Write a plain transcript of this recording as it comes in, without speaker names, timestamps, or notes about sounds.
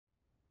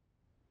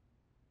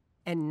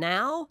And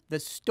now, the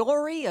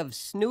story of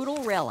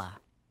Snoodlerella.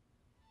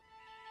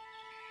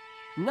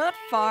 Not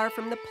far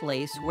from the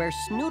place where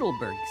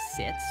Snoodleberg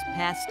sits,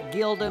 past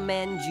Gilda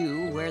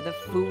Manju, where the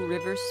Fu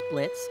River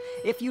splits,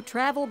 if you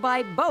travel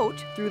by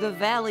boat through the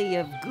valley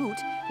of Goot,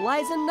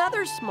 lies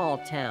another small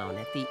town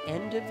at the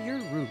end of your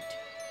route.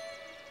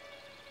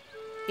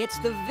 It's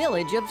the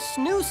village of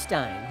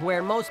Snoestein,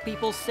 where most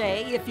people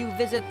say if you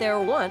visit there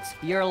once,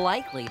 you're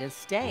likely to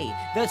stay.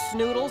 The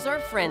Snoodles are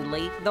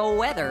friendly, the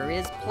weather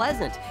is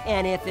pleasant,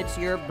 and if it's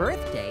your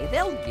birthday,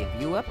 they'll give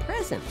you a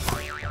present.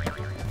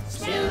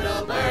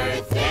 Snoodle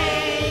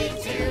birthday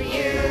to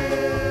you!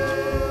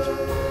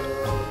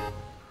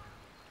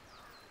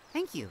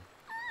 Thank you.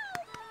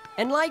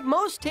 And like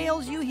most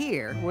tales you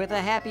hear, with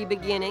a happy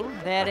beginning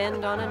that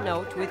end on a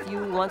note with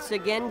you once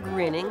again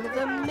grinning,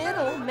 the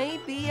middle may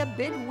be a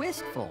bit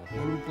wistful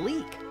and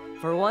bleak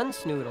for one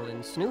Snoodle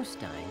in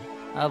Snoestein,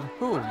 of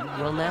whom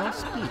we'll now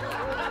speak.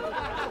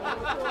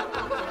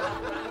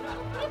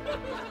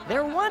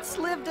 There once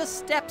lived a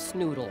step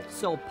Snoodle,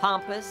 so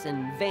pompous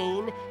and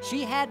vain,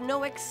 she had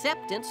no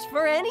acceptance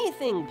for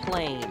anything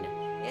plain.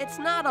 It's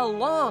not a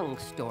long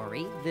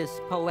story,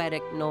 this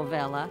poetic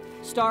novella,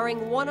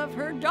 starring one of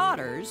her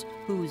daughters,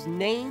 who's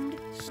named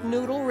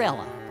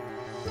Snoodlerella.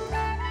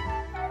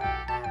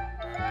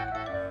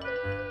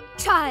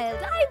 Child,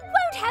 I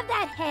won't have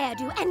that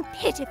hairdo and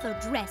pitiful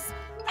dress.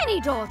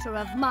 Any daughter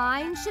of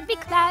mine should be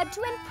clad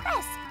to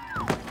impress.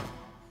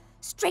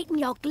 Straighten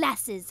your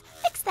glasses,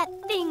 fix that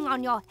thing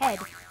on your head.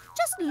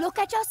 Just look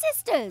at your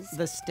sisters,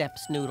 The step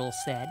Snoodle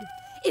said.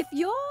 If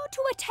you're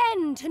to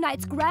attend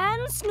tonight's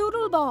grand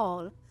Snoodle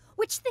Ball,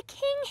 which the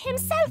king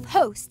himself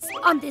hosts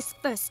on this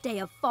first day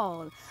of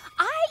fall,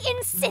 I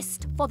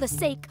insist, for the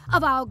sake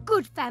of our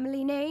good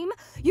family name,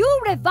 you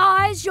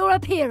revise your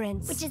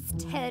appearance. Which is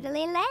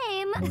totally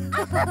lame.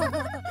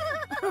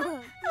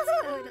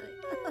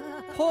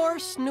 Poor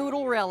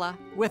Snoodlerella,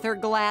 with her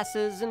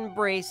glasses and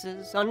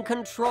braces,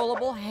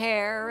 uncontrollable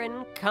hair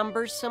and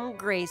cumbersome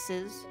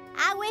graces.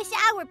 I wish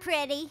I were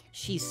pretty,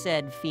 She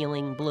said,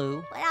 feeling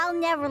blue. but I'll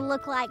never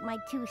look like my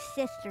two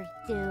sisters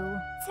do.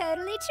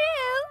 Totally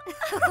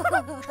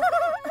true.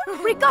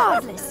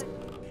 Regardless,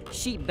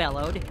 She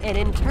bellowed, and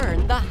in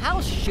turn, the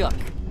house shook.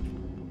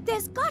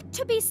 there's got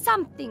to be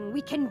something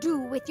we can do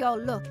with your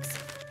looks.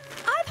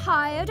 I've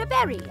hired a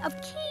berry of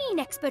keen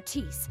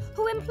expertise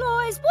who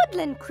employs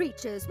woodland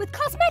creatures with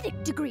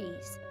cosmetic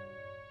degrees.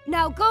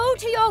 Now go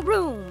to your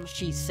room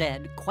She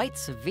said, quite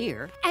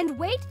severe. and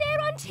wait there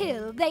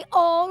until they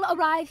all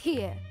arrive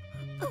here.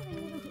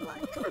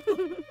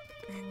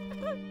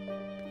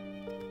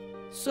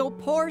 So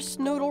poor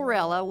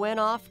Snoodlerella went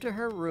off to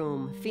her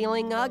room,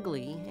 feeling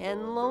ugly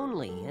and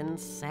lonely and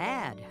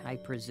sad, I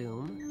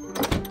presume.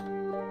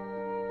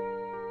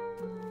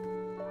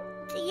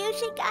 Do you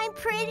think I'm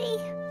pretty?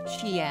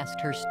 She asked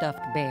her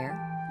stuffed bear.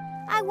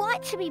 I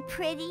want to be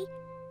pretty.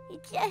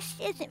 It just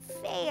isn't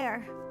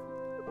fair.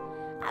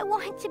 I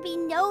want to be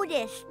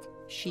noticed.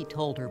 She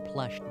told her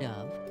plush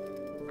dove.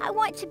 I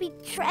want to be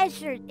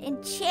treasured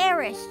and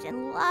cherished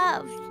and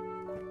loved.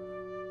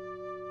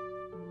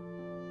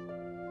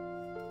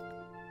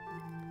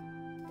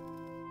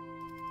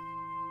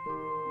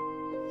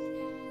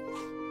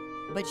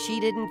 But she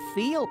didn't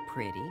feel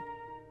pretty.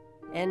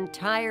 And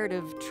tired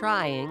of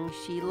trying,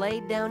 she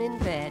laid down in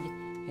bed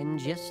and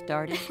just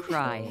started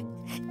crying.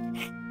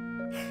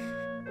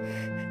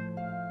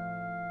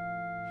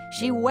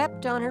 She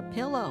wept on her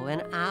pillow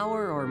an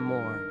hour or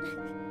more,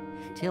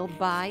 till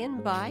by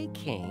and by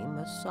came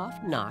a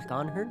soft knock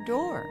on her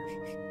door.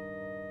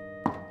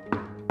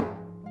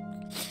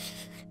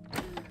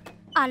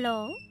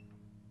 Hello?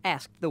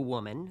 Asked the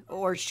woman,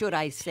 or should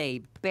I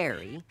say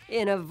Berry,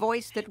 in a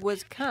voice that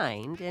was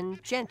kind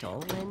and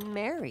gentle and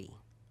merry.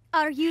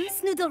 Are you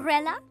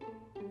Snoodlerella?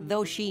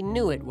 Though she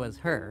knew it was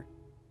her.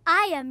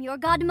 I am your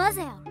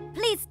godmother.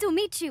 Pleased to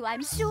meet you,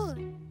 I'm sure.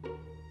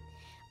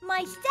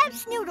 My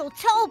step-snoodle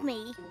told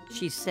me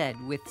She said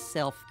with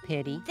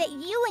self-pity. that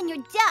you and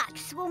your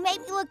ducks will make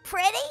me look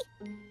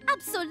pretty.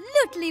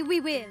 Absolutely we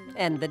will.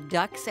 And the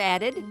ducks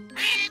added,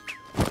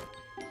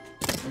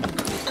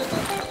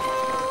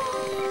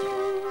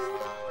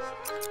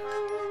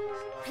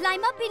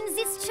 Climb up in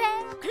this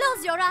chair,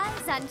 close your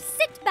eyes, and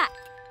sit back.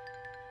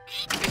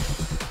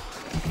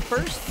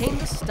 First came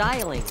the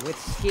styling. With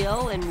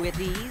skill and with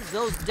ease,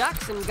 those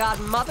ducks and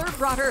godmother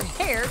brought her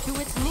hair to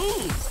its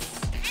knees.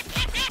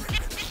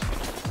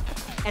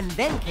 And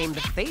then came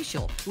the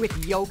facial.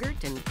 With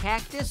yogurt and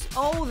cactus,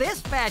 oh,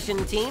 this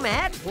fashion team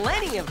had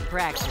plenty of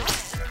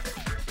practice.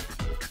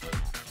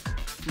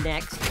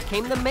 Next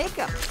came the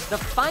makeup, the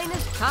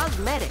finest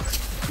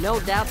cosmetics.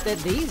 No doubt that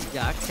these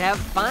ducks have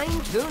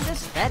fine-tuned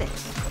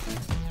aesthetics.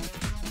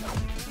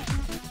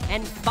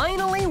 And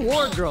finally,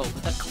 wardrobe.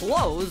 The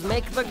clothes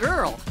make the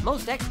girl.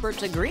 Most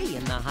experts agree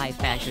in the high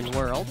fashion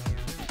world.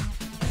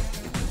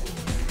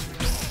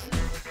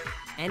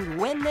 And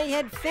when they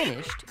had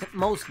finished,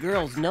 most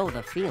girls know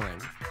the feeling.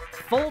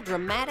 Full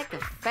dramatic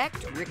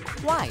effect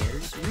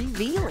requires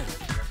revealing.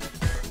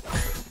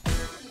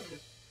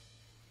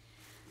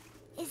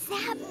 Is Is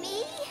that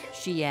me?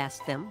 She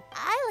asked them.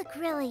 I look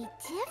really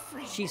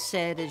different. She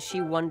said as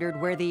she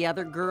wondered where the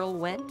other girl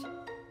went.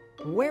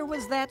 Where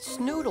was that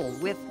Snoodle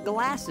with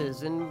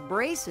glasses and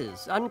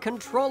braces,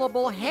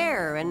 uncontrollable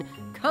hair, and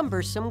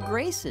cumbersome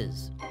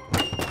graces?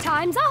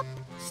 Time's up.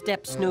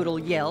 Step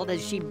Snoodle yelled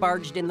as she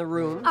barged in the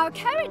room. Our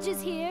carriage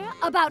is here.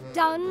 About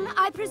done,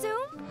 I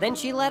presume? Then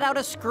she let out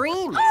a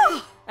scream,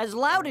 as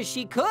loud as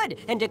she could,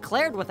 and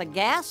declared with a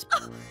gasp,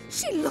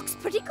 She looks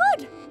pretty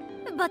good.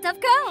 But of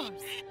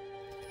course.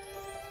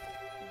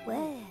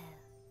 Well,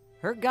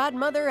 her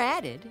godmother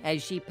added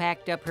as she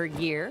packed up her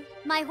gear.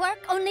 My work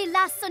only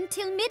lasts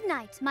until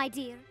midnight, my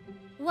dear.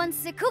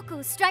 Once the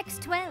cuckoo strikes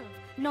 12,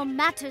 no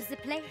matters the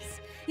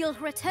place, you'll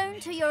return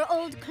to your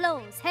old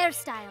clothes,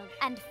 hairstyle,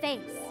 and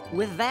face.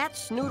 With that,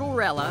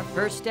 Snoodlerella,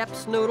 her step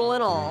Snoodle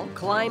and all,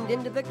 climbed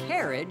into the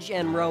carriage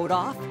and rode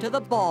off to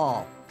the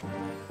ball.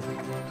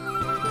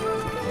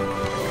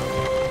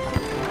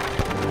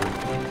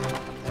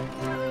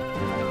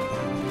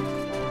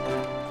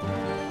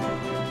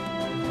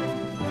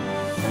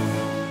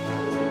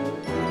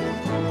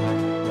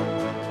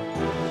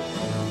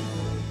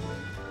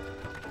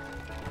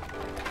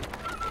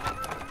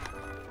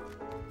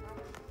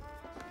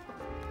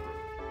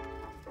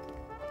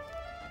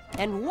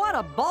 And what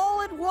a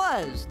ball it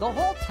was! The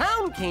whole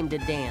town came to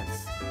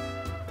dance.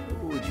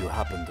 Would you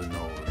happen to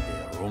know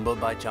the rumba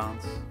by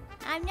chance?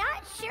 I'm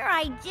not sure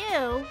I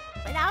do,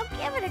 but I'll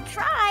give it a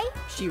try.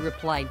 She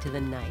replied to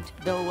the knight,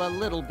 though a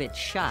little bit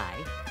shy.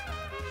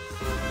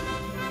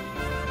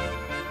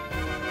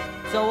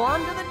 So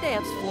onto the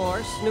dance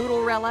floor,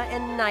 Snoodlerella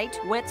and Knight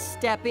went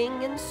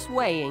stepping and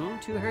swaying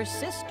to her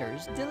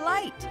sister's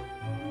delight.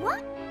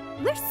 What?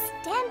 We're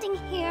standing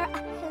here.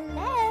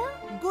 Hello?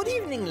 Good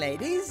evening,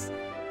 ladies.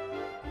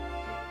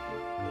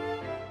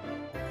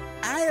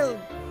 I'll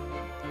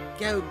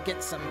go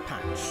get some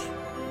punch.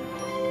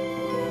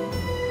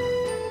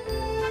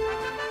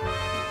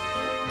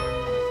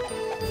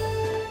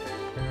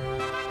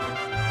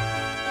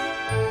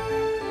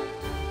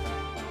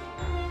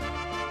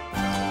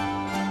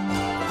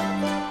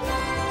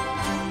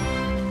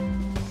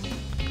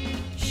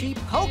 She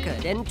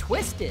polkaed and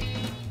twisted,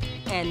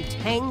 and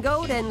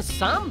tangoed and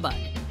samba'd.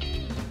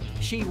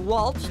 She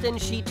waltzed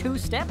and she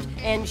two-stepped,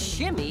 and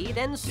shimmied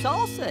and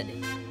salsa'd.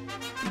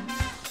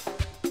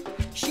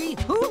 She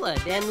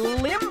hulaed and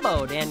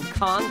limboed and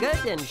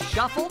congaed and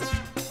shuffled.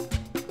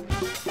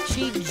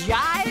 She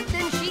jived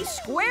and she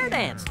square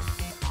danced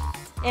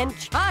and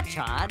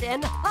cha-cha'd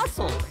and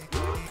hustled.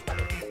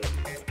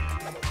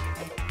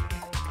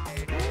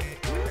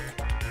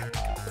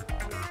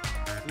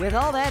 With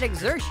all that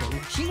exertion,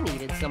 she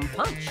needed some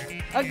punch.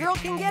 A girl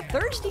can get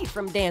thirsty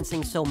from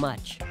dancing so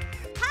much.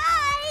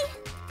 Hi!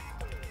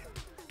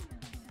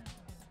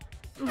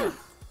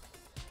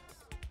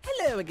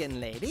 Hello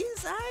again,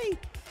 ladies. I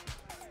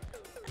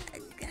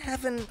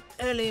have an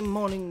early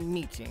morning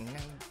meeting.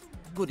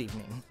 Good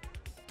evening.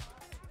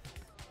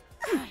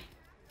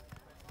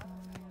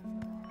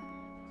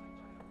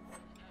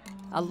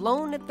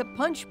 Alone at the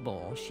punch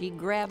bowl, she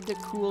grabbed a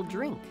cool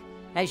drink.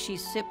 As she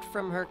sipped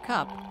from her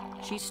cup,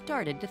 she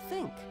started to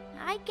think.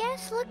 I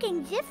guess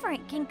looking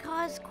different can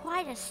cause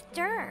quite a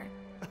stir.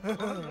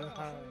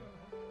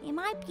 Am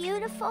I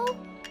beautiful?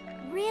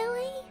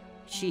 Really?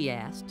 She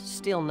asked,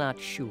 still not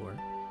sure.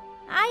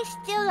 I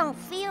still don't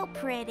feel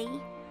pretty.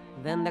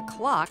 Then the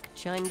clock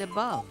chimed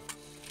above.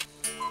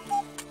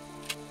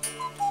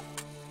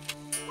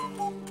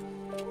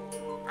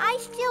 I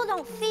still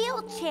don't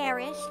feel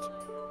cherished,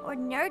 or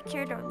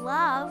nurtured, or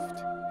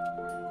loved.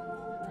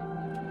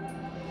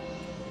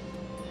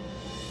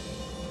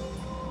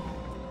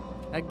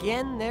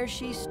 Again, there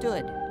she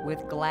stood,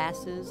 with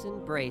glasses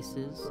and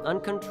braces,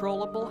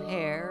 uncontrollable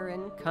hair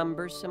and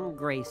cumbersome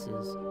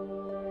graces.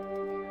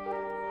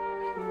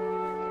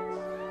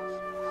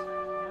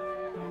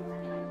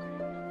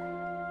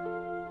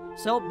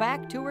 So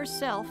back to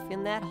herself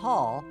in that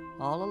hall,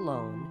 all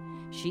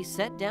alone, she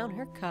set down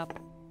her cup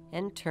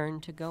and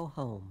turned to go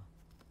home.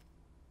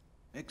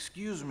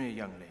 Excuse me,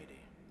 young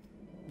lady.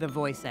 The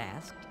voice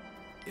asked.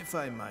 If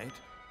I might,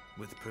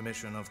 with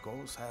permission, of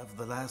course, have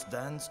the last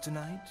dance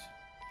tonight?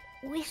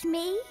 With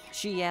me?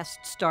 She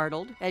asked,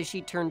 startled, as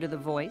she turned to the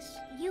voice.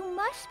 You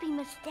must be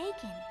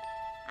mistaken.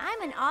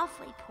 I'm an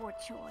awfully poor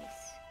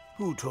choice.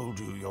 Who told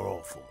you you're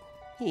awful?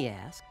 He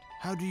asked.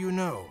 How do you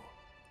know?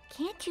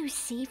 Can't you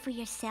see for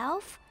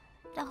yourself?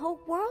 The whole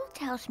world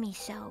tells me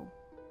so.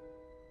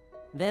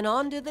 Then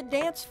onto the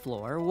dance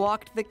floor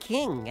walked the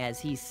king, as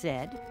he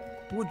said.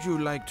 Would you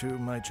like to,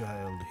 my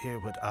child, hear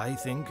what I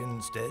think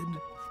instead?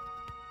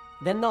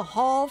 Then the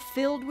hall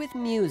filled with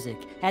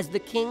music. As the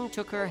king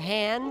took her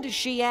hand,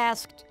 she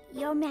asked,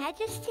 Your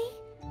Majesty?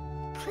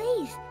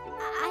 Please,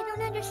 I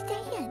don't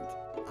understand.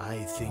 I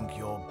think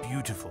you're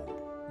beautiful,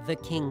 the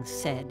king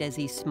said as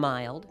he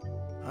smiled.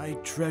 I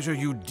treasure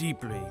you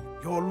deeply.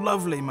 You're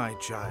lovely, my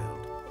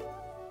child.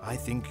 I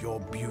think you're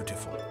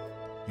beautiful.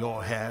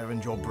 Your hair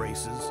and your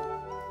braces,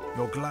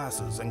 your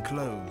glasses and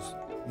clothes,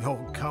 your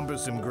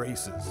cumbersome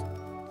graces,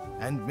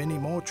 and many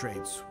more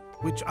traits,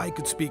 which I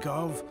could speak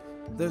of,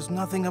 There's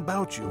nothing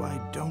about you I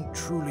don't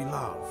truly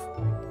love.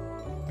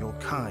 You're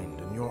kind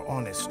and you're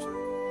honest.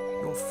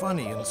 You're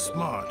funny and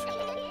smart.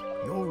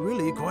 You're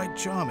really quite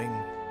charming.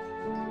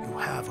 You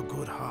have a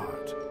good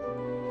heart.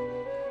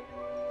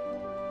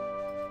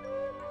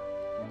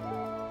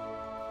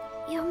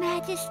 Your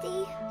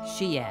Majesty,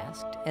 She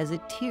asked as a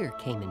tear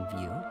came in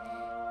view.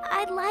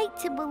 I'd like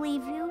to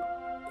believe you.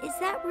 Is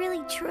that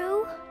really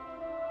true?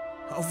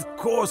 Of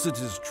course it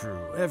is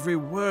true, every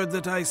word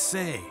that I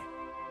say.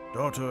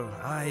 Daughter,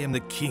 I am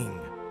the king,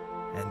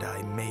 and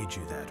I made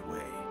you that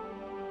way.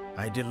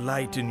 I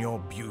delight in your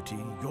beauty.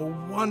 You're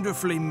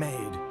wonderfully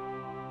made.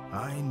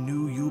 I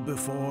knew you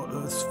before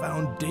Earth's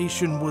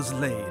foundation was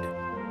laid.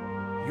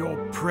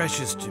 You're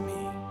precious to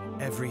me,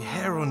 every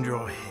hair on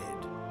your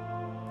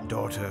head.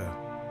 Daughter,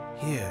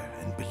 hear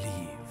and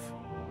believe.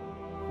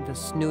 The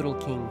Snoodle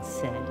King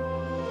said.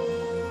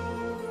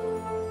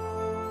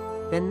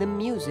 Then the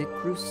music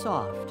grew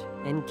soft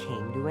and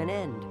came to an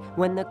end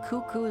when the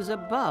cuckoos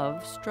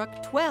above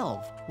struck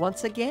 12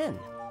 once again.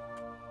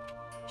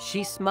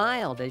 She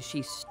smiled as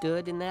she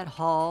stood in that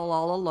hall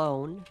all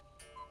alone.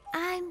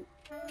 I'm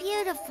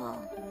beautiful,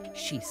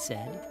 She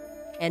said,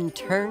 and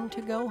turned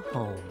to go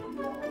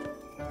home.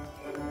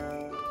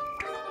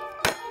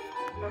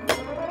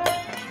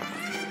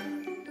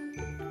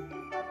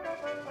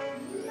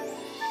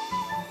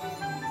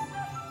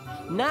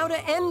 Now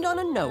to end on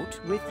a note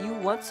with you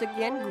once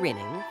again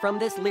grinning from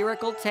this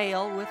lyrical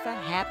tale with a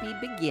happy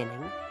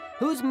beginning,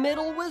 whose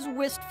middle was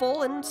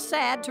wistful and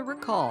sad to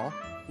recall,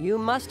 you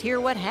must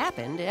hear what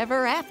happened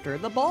ever after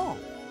the ball.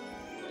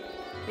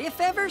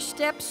 If ever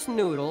Step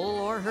Snoodle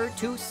or her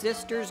two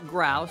sisters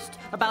groused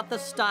about the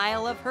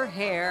style of her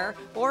hair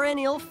or an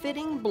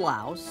ill-fitting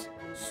blouse,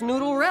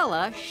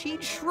 Snoodlerella,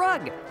 she'd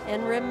shrug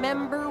and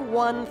remember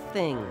one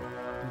thing,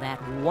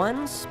 that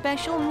one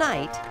special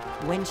night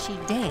when she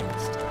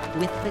danced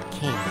with the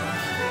king.